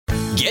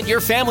Get your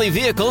family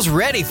vehicles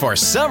ready for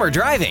summer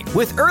driving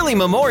with early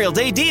Memorial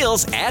Day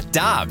deals at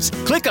Dobbs.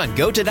 Click on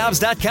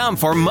GoToDobbs.com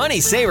for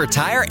money saver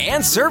tire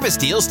and service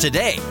deals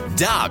today.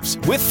 Dobbs,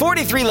 with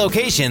 43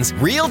 locations,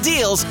 real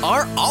deals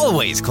are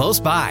always close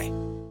by.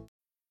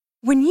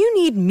 When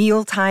you need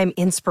mealtime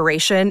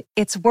inspiration,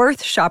 it's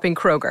worth shopping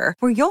Kroger,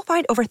 where you'll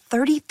find over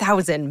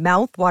 30,000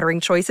 mouth-watering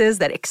choices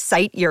that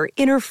excite your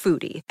inner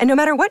foodie. And no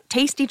matter what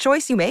tasty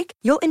choice you make,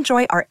 you'll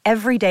enjoy our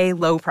everyday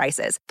low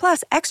prices,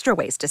 plus extra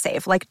ways to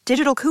save, like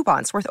digital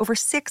coupons worth over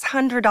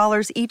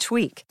 $600 each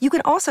week. You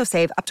can also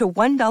save up to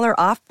 $1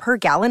 off per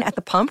gallon at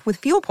the pump with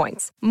fuel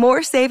points.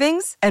 More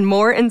savings and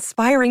more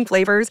inspiring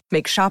flavors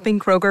make shopping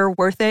Kroger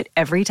worth it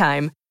every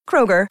time.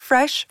 Kroger,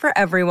 fresh for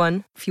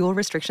everyone. Fuel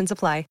restrictions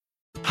apply.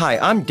 Hi,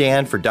 I'm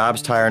Dan for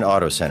Dobbs Tire and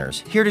Auto Centers,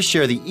 here to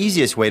share the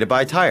easiest way to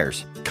buy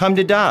tires. Come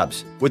to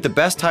Dobbs. With the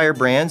best tire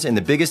brands and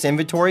the biggest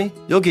inventory,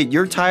 you'll get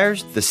your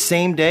tires the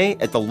same day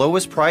at the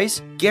lowest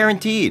price,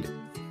 guaranteed.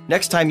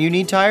 Next time you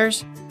need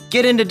tires,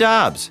 get into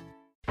Dobbs.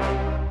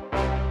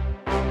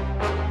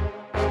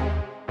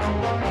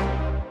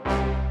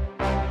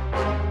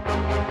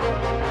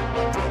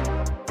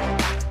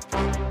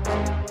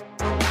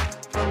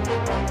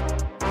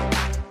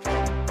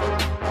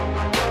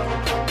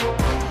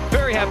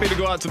 Happy to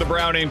go out to the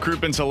Brown and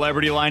Crouppen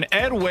celebrity line.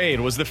 Ed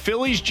Wade was the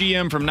Phillies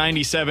GM from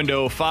 97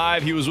 to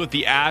 05. He was with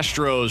the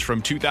Astros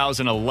from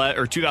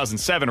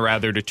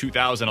 2007 to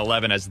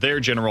 2011 as their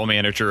general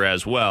manager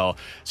as well.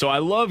 So I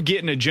love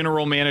getting a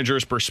general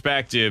manager's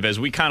perspective as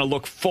we kind of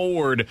look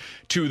forward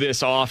to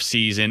this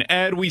offseason.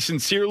 Ed, we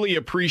sincerely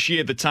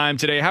appreciate the time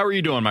today. How are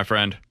you doing, my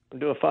friend? I'm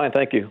doing fine,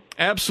 thank you.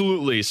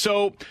 Absolutely.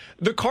 So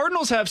the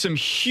Cardinals have some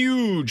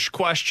huge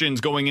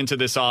questions going into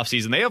this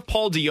offseason. They have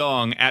Paul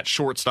DeJong at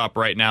shortstop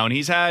right now, and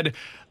he's had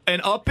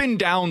an up and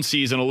down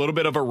season, a little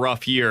bit of a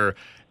rough year.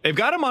 They've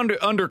got him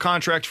under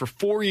contract for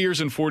 4 years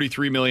and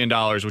 $43 million,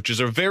 which is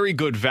a very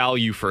good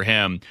value for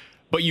him.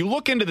 But you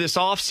look into this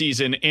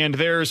offseason, and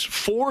there's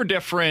 4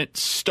 different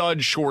stud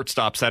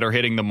shortstops that are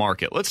hitting the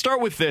market. Let's start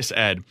with this,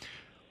 Ed.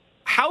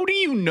 How do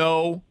you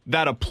know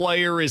that a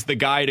player is the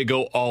guy to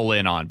go all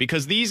in on?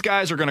 Because these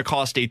guys are going to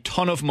cost a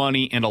ton of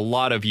money and a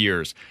lot of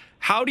years.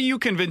 How do you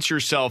convince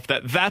yourself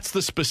that that's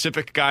the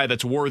specific guy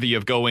that's worthy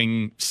of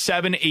going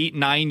 7, 8,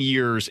 9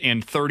 years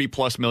and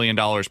 $30+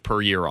 million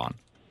per year on?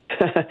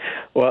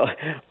 Well,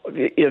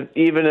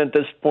 even at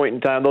this point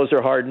in time, those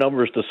are hard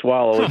numbers to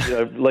swallow.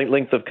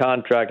 Length of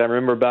contract. I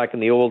remember back in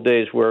the old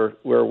days where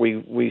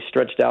we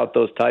stretched out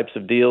those types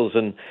of deals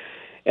and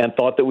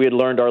thought that we had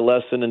learned our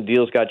lesson and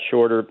deals got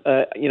shorter.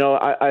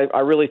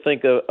 I really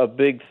think a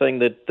big thing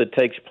that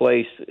takes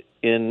place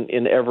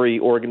in every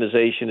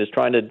organization is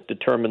trying to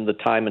determine the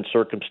time and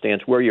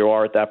circumstance, where you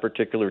are at that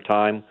particular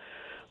time.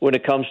 When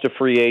it comes to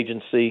free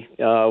agency,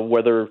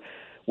 whether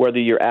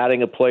you're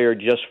adding a player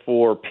just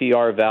for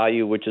PR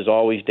value, which is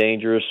always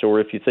dangerous,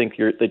 or if you think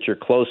that you're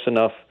close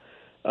enough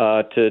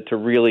to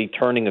really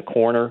turning a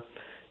corner.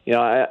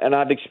 And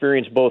I've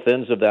experienced both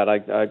ends of that.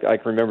 I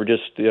can remember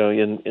just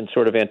in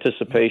sort of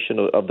anticipation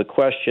of the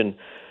question,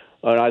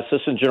 I was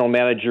assistant general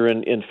manager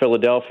in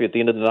Philadelphia at the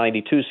end of the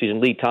 92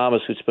 season. Lee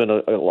Thomas, who spent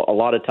a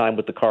lot of time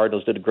with the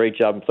Cardinals, did a great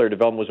job in player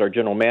development, was our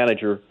general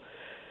manager.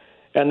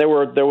 And there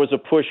was a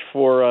push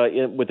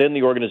within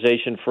the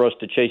organization for us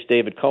to chase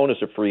David Cone as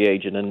a free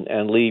agent,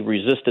 and Lee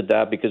resisted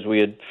that because we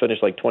had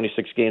finished like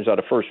 26 games out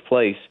of first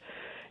place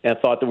and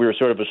thought that we were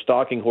sort of a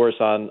stalking horse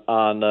on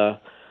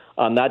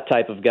that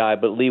type of guy.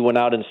 But Lee went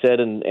out instead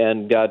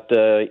and got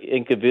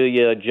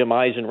Incaviglia, Jim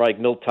Eisenreich,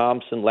 Milt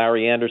Thompson,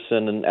 Larry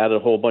Anderson, and added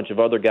a whole bunch of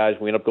other guys.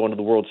 We ended up going to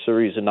the World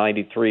Series in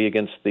 '93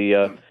 against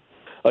the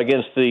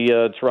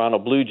Toronto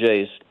Blue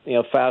Jays.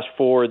 Fast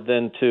forward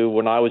then to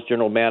when I was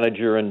general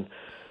manager, and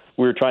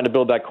we were trying to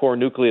build that core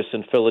nucleus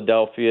in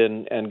Philadelphia,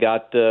 and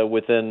got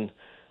within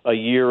a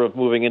year of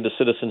moving into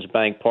Citizens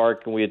Bank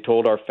Park, and we had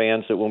told our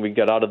fans that when we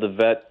got out of the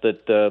vet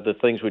that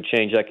things would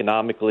change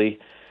economically.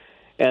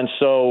 And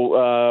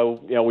so,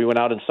 we went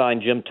out and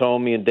signed Jim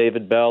Thome and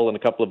David Bell and a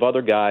couple of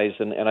other guys,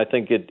 and I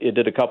think it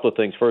did a couple of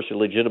things. First, it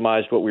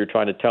legitimized what we were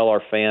trying to tell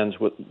our fans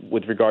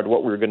with regard to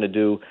what we were going to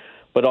do,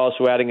 but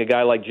also adding a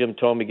guy like Jim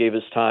Thome gave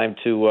us time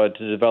to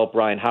develop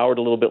Ryan Howard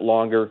a little bit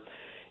longer,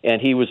 and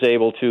he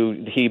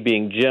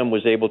being Jim,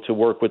 was able to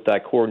work with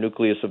that core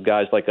nucleus of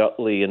guys like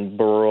Utley and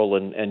Burrell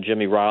and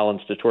Jimmy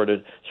Rollins to sort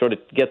of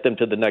get them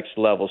to the next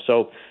level.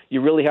 So you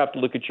really have to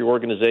look at your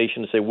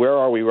organization and say, where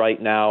are we right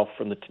now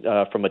from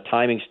a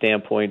timing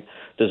standpoint?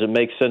 Does it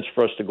make sense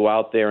for us to go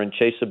out there and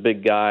chase a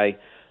big guy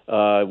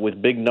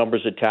with big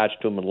numbers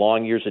attached to him and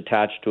long years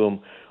attached to him?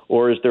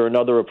 Or is there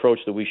another approach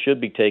that we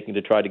should be taking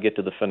to try to get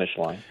to the finish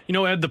line?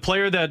 Ed, the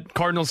player that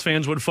Cardinals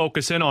fans would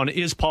focus in on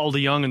is Paul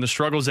DeJong and the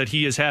struggles that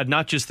he has had,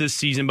 not just this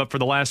season, but for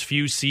the last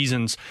few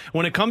seasons.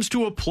 When it comes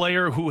to a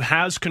player who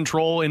has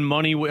control in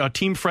money, a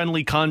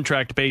team-friendly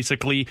contract,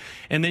 basically,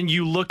 and then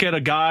you look at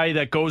a guy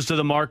that goes to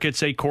the market,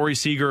 say Corey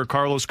Seager or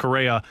Carlos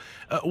Correa,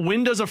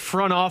 when does a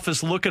front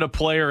office look at a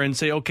player and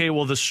say, okay,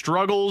 well, the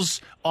struggles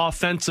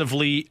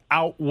offensively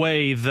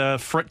outweigh the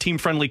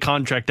team-friendly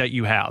contract that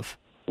you have?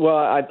 Well,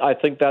 I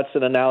think that's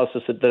an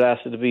analysis that has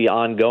to be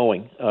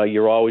ongoing.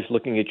 You're always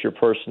looking at your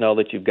personnel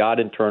that you've got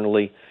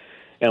internally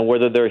and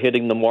whether they're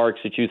hitting the marks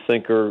that you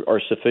think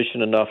are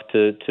sufficient enough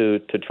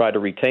to try to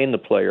retain the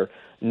player,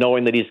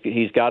 knowing that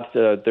he's got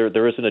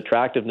there is an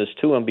attractiveness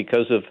to him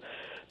because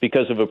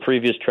of a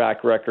previous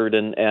track record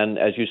and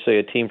as you say,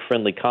 a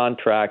team-friendly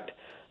contract.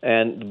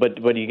 But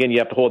again, you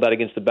have to hold that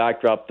against the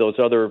backdrop those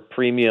other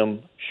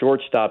premium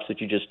shortstops that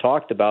you just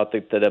talked about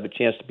that have a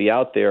chance to be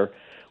out there,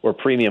 or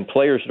premium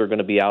players that are going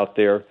to be out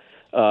there.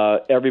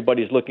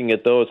 Everybody's looking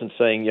at those and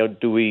saying,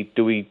 do we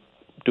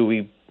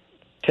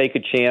take a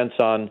chance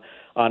on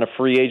a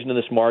free agent in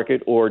this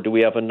market, or do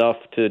we have enough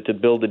to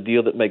build a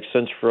deal that makes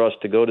sense for us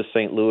to go to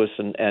St. Louis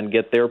and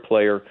get their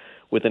player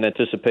with an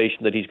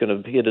anticipation that he's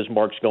going to hit his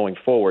marks going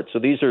forward? So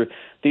these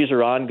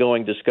are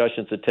ongoing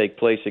discussions that take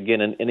place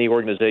again in any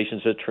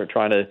organizations that are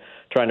trying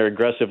to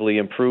aggressively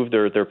improve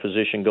their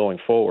position going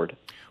forward.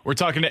 We're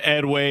talking to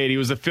Ed Wade. He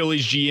was the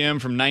Phillies GM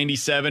from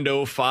 97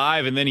 to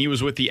 05, and then he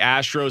was with the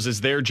Astros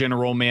as their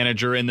general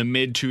manager in the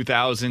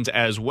mid-2000s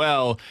as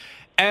well.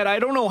 Ed, I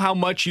don't know how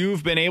much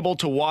you've been able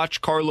to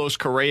watch Carlos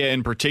Correa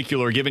in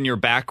particular, given your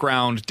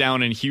background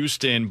down in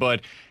Houston,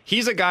 but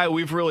he's a guy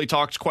we've really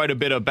talked quite a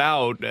bit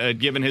about,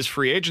 given his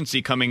free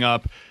agency coming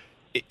up.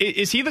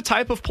 Is he the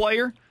type of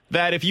player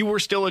that if you were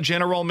still a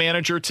general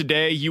manager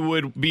today, you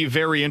would be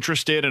very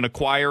interested in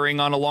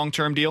acquiring on a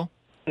long-term deal?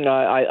 No,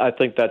 I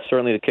think that's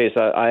certainly the case.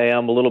 I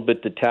am a little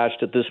bit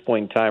detached at this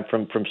point in time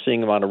from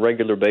seeing him on a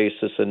regular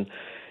basis, and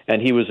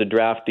he was a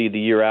draftee the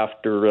year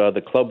after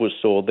the club was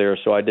sold there,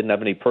 so I didn't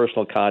have any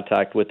personal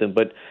contact with him.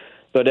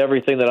 But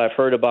everything that I've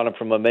heard about him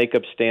from a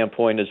makeup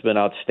standpoint has been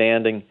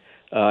outstanding.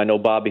 I know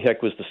Bobby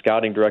Heck was the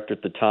scouting director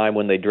at the time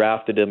when they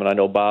drafted him, and I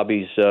know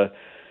Bobby's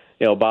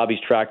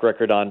track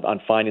record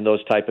on finding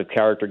those type of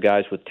character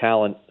guys with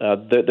talent.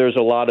 There's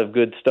a lot of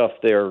good stuff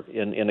there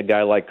in a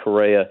guy like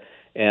Correa.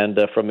 And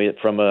from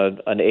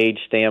an age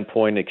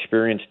standpoint,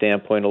 experience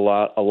standpoint, a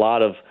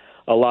lot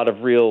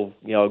of real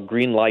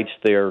green lights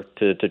there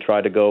to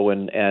try to go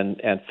and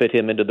fit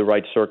him into the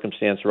right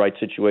circumstance, the right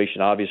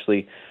situation.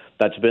 Obviously,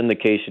 that's been the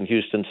case in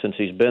Houston since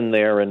he's been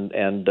there, and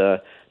to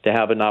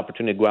have an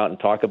opportunity to go out and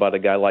talk about a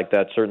guy like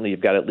that, certainly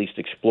you've got to at least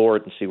explore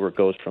it and see where it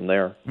goes from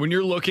there. When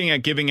you're looking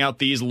at giving out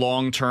these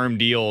long-term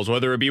deals,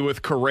 whether it be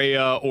with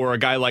Correa or a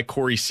guy like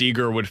Corey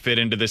Seager would fit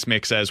into this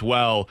mix as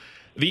well,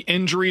 the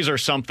injuries are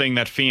something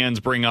that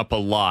fans bring up a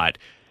lot.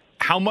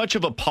 How much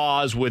of a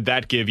pause would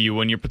that give you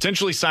when you're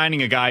potentially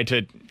signing a guy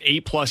to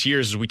 8+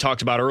 years, as we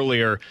talked about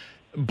earlier,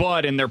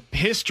 but in their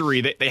history,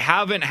 they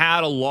haven't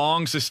had a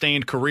long,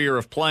 sustained career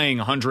of playing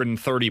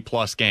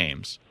 130+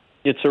 games?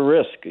 It's a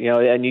risk,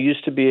 and you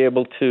used to be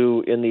able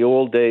to, in the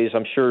old days,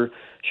 I'm sure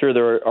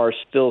there are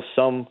still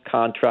some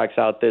contracts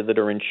out there that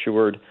are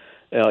insured.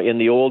 In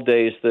the old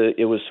days,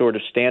 it was sort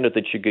of standard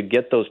that you could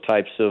get those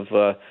types of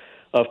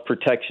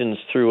protections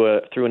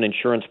through an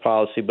insurance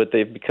policy, but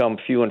they've become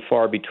few and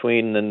far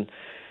between. And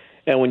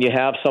when you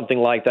have something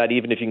like that,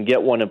 even if you can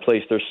get one in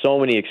place, there's so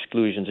many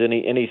exclusions.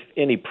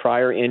 Any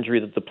prior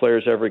injury that the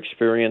player's ever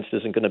experienced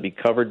isn't going to be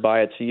covered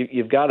by it. So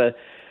you've got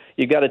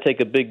to take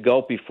a big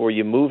gulp before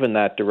you move in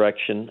that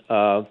direction.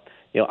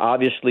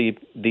 Obviously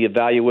the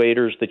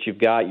evaluators that you've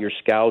got, your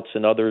scouts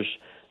and others,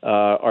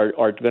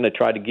 are going to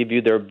try to give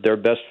you their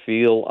best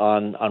feel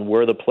on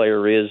where the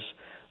player is.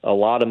 A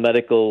lot of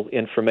medical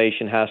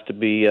information has to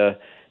be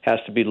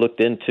looked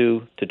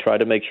into to try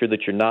to make sure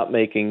that you're not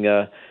making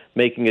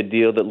a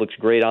deal that looks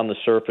great on the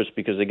surface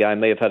because the guy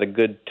may have had a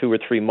good 2 or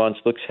 3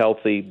 months, looks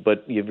healthy,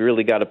 but you've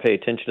really got to pay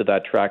attention to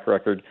that track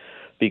record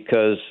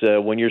because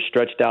when you're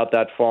stretched out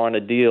that far on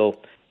a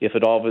deal, if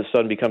it all of a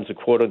sudden becomes a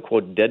quote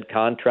unquote dead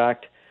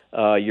contract,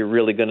 you're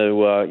really going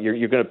to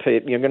you're going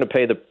to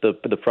pay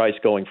the price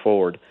going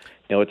forward.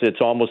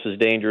 It's almost as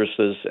dangerous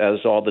as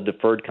all the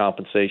deferred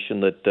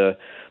compensation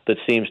that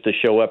seems to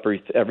show up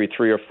every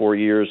 3 or 4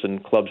 years,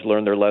 and clubs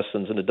learn their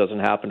lessons, and it doesn't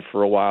happen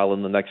for a while,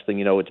 and the next thing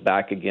you know, it's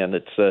back again.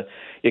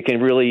 It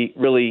can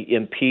really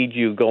impede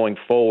you going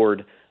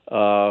forward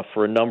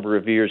for a number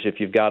of years if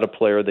you've got a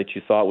player that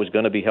you thought was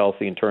going to be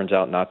healthy and turns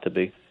out not to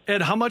be.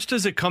 Ed, how much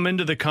does it come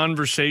into the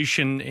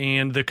conversation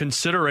and the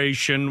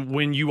consideration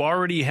when you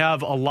already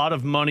have a lot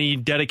of money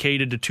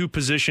dedicated to 2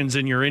 positions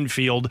in your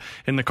infield?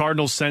 In the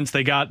Cardinals' sense,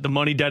 they got the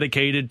money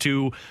dedicated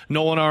to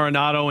Nolan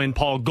Arenado and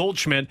Paul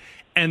Goldschmidt,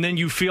 and then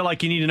you feel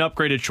like you need an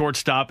upgraded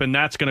shortstop, and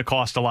that's going to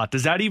cost a lot.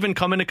 Does that even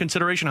come into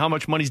consideration, how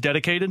much money's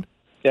dedicated?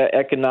 Yeah,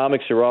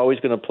 economics are always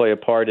going to play a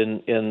part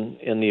in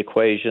the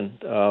equation,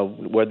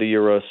 whether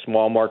you're a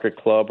small market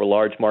club or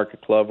large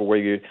market club,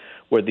 or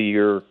whether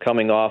you're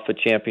coming off a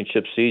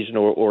championship season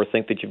or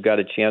think that you've got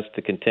a chance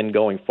to contend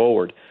going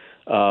forward.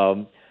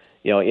 In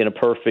a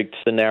perfect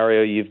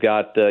scenario, you've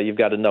got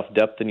enough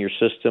depth in your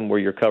system where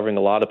you're covering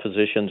a lot of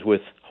positions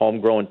with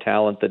homegrown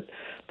talent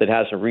that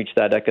hasn't reached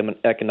that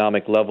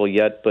economic level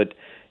yet. But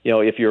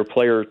if you're a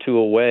player or 2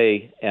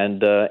 away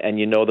and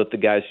you know that the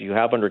guys you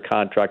have under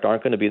contract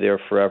aren't going to be there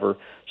forever,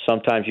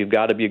 sometimes you've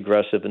got to be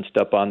aggressive and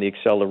step on the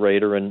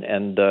accelerator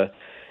and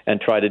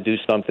try to do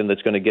something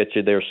that's going to get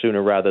you there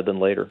sooner rather than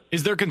later.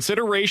 Is there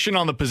consideration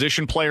on the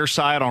position player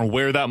side on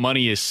where that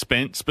money is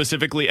spent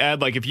specifically,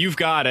 Ed? Like if you've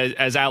got,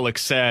 as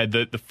Alex said,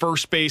 the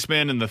first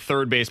baseman and the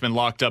third baseman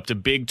locked up to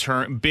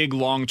big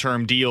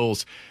long-term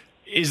deals,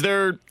 is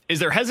there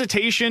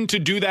hesitation to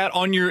do that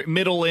on your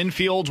middle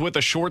infields with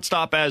a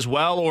shortstop as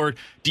well? Or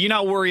do you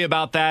not worry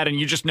about that and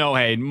you just know,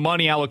 hey,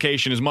 money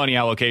allocation is money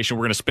allocation.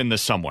 We're going to spend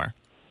this somewhere?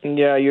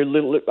 Yeah,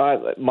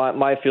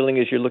 my feeling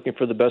is you're looking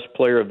for the best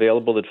player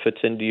available that fits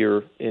into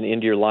your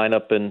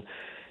lineup, and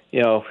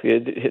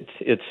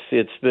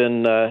it's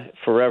been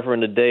forever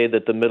and a day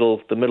that the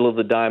middle of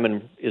the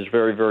diamond is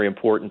very, very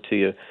important to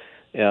you.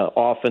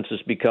 Offense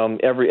has become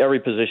every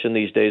position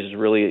these days is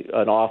really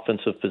an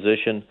offensive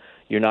position.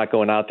 You're not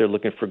going out there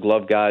looking for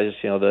glove guys,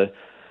 the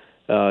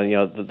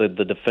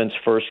defense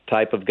first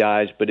type of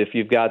guys. But if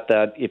you've got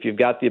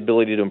the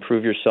ability to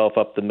improve yourself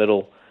up the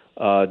middle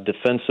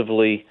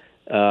defensively.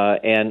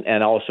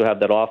 And also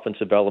have that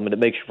offensive element. It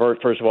makes,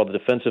 first of all, the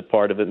defensive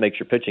part of it makes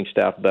your pitching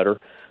staff better.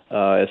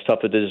 As tough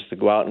as it is to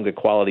go out and get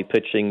quality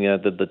pitching,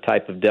 the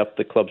type of depth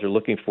the clubs are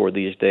looking for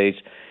these days.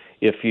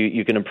 If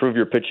you can improve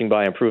your pitching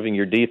by improving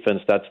your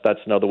defense, that's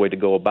another way to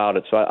go about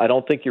it. So I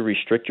don't think you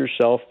restrict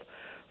yourself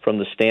from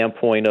the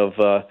standpoint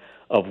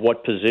of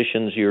what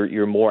positions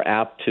you're more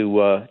apt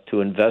to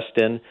invest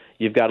in.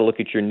 You've got to look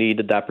at your need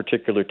at that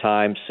particular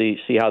time, see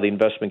how the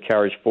investment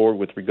carries forward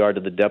with regard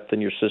to the depth in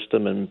your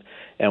system,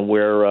 and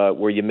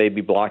where you may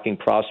be blocking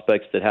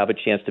prospects that have a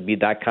chance to be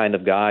that kind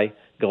of guy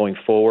going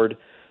forward.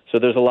 So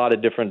there's a lot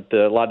of different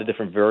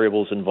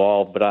variables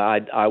involved, but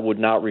I would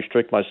not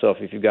restrict myself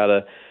if you've got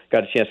a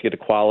chance to get a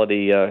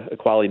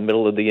quality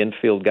middle of the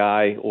infield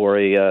guy, or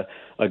a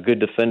good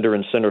defender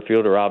in center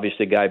field, or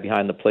obviously a guy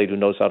behind the plate who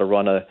knows how to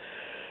run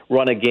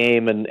a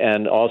game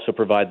and also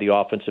provide the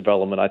offensive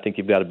element. I think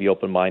you've got to be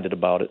open-minded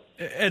about it.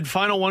 Ed,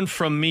 final one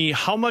from me.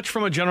 How much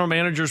from a general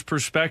manager's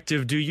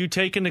perspective do you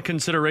take into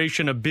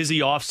consideration a busy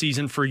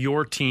offseason for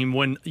your team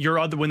when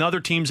other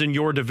teams in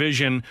your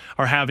division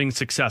are having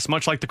success,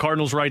 much like the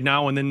Cardinals right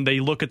now, and then they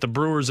look at the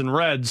Brewers and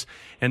Reds,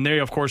 and they,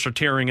 of course, are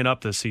tearing it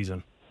up this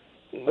season?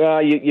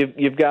 Well,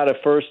 you've got to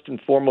first and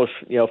foremost,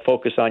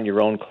 focus on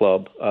your own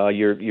club.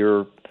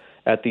 You're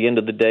at the end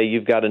of the day,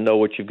 you've got to know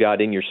what you've got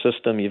in your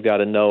system. You've got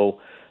to know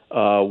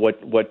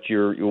what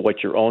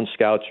your own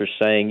scouts are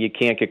saying. You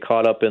can't get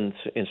caught up in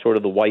sort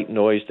of the white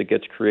noise that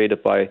gets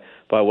created by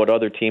what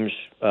other teams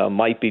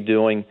might be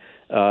doing.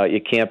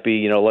 It can't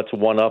be, let's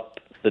one up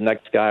the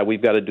next guy.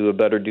 We've got to do a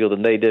better deal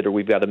than they did, or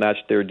we've got to match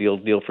their deal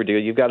for deal.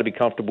 You've got to be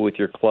comfortable with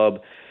your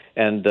club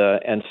and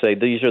say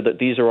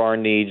these are our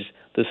needs.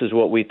 This is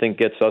what we think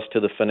gets us to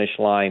the finish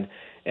line,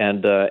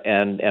 and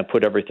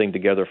put everything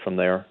together from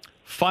there.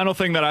 Final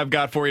thing that I've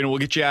got for you, and we'll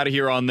get you out of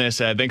here on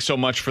this, Ed. Thanks so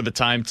much for the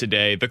time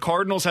today. The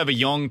Cardinals have a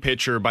young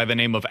pitcher by the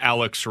name of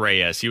Alex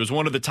Reyes. He was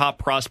one of the top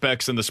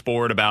prospects in the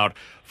sport about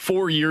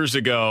 4 years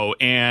ago,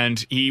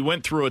 and he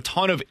went through a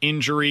ton of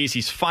injuries.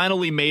 He's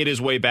finally made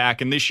his way back,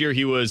 and this year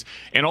he was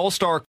an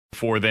all-star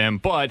for them,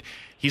 but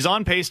he's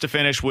on pace to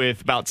finish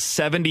with about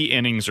 70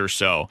 innings or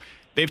so.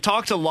 They've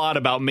talked a lot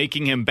about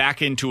making him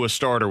back into a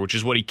starter, which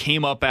is what he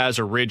came up as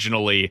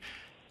originally.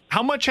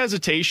 How much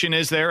hesitation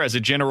is there as a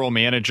general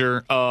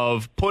manager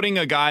of putting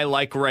a guy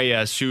like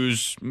Reyes,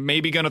 who's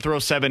maybe going to throw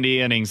 70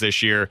 innings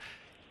this year,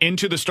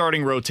 into the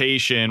starting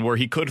rotation where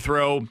he could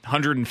throw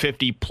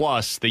 150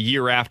 plus the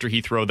year after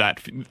he threw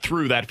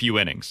that few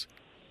innings?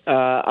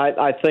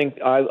 I think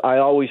I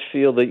always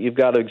feel that you've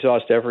got to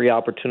exhaust every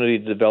opportunity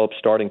to develop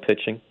starting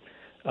pitching.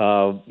 There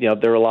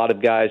are a lot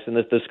of guys, and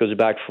this goes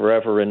back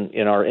forever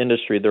in our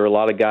industry. There are a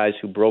lot of guys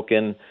who broke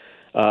in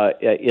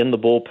the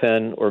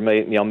bullpen, or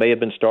may have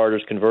been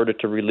starters, converted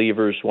to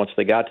relievers once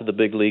they got to the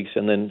big leagues,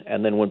 and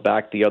then went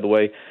back the other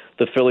way.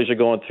 The Phillies are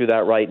going through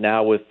that right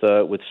now with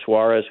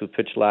Suarez, who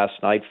pitched last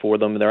night for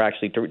them, and they're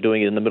actually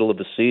doing it in the middle of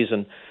the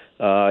season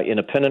in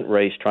a pennant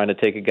race, trying to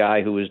take a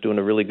guy who was doing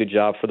a really good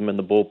job for them in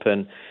the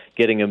bullpen,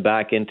 getting him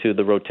back into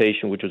the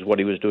rotation, which was what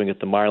he was doing at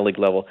the minor league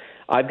level.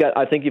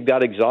 I think you've got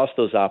to exhaust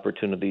those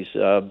opportunities.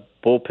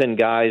 Bullpen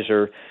guys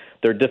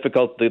they're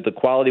difficult. The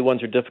quality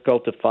ones are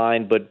difficult to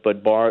find, but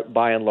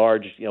by and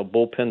large,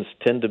 bullpens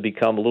tend to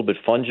become a little bit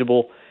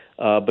fungible.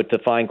 But to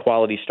find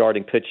quality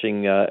starting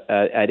pitching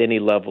at any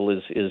level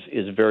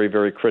is very,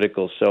 very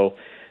critical. So,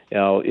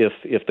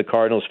 if the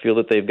Cardinals feel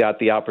that they've got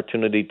the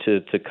opportunity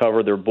to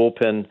cover their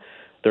bullpen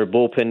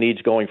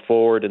needs going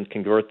forward and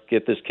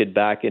get this kid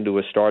back into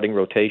a starting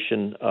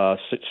rotation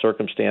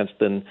circumstance,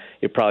 then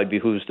it probably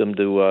behooves them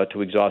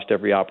to exhaust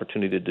every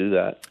opportunity to do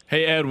that.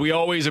 Hey, Ed, we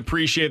always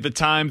appreciate the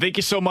time. Thank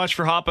you so much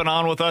for hopping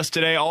on with us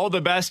today. All the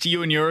best to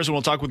you and yours, and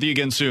we'll talk with you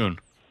again soon.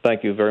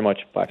 Thank you very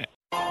much. Bye.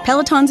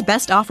 Peloton's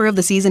best offer of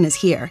the season is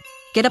here.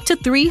 Get up to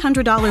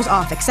 $300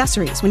 off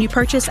accessories when you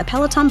purchase a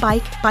Peloton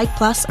bike, Bike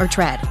Plus, or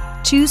Tread.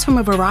 Choose from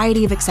a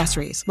variety of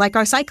accessories, like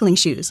our cycling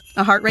shoes,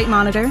 a heart rate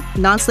monitor,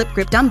 non-slip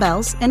grip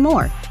dumbbells, and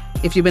more.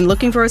 If you've been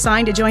looking for a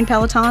sign to join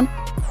Peloton,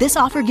 This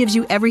offer gives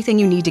you everything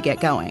you need to get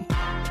going.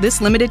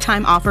 This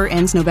limited-time offer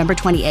ends November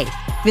 28th.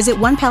 Visit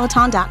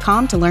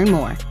onepeloton.com to learn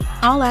more.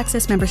 All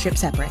access membership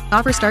separate.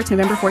 Offer starts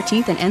November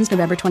 14th and ends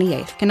November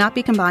 28th. Cannot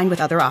be combined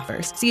with other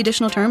offers. See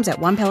additional terms at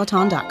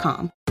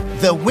onepeloton.com.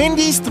 The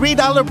Wendy's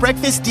 $3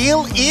 breakfast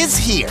deal is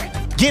here.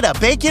 Get a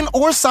bacon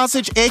or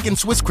sausage, egg, and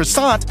Swiss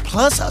croissant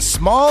plus a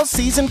small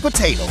seasoned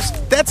potatoes.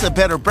 That's a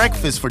better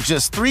breakfast for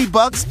just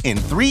 $3 in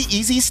 3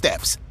 easy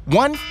steps.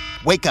 1,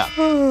 wake up.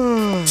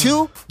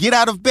 2, get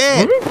out of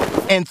bed.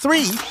 And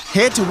 3,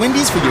 head to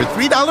Wendy's for your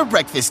 $3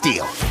 breakfast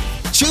deal.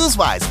 Choose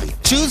wisely.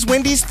 Choose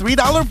Wendy's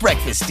 $3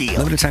 breakfast deal.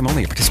 Limited time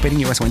only. Participating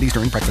U.S. Wendy's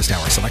during breakfast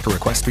hours. Select or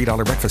request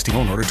 $3 breakfast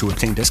deal in order to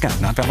obtain discount.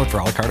 Not valid for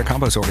a la carte or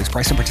combos orders.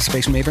 Price and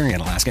participation may vary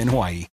in Alaska and Hawaii.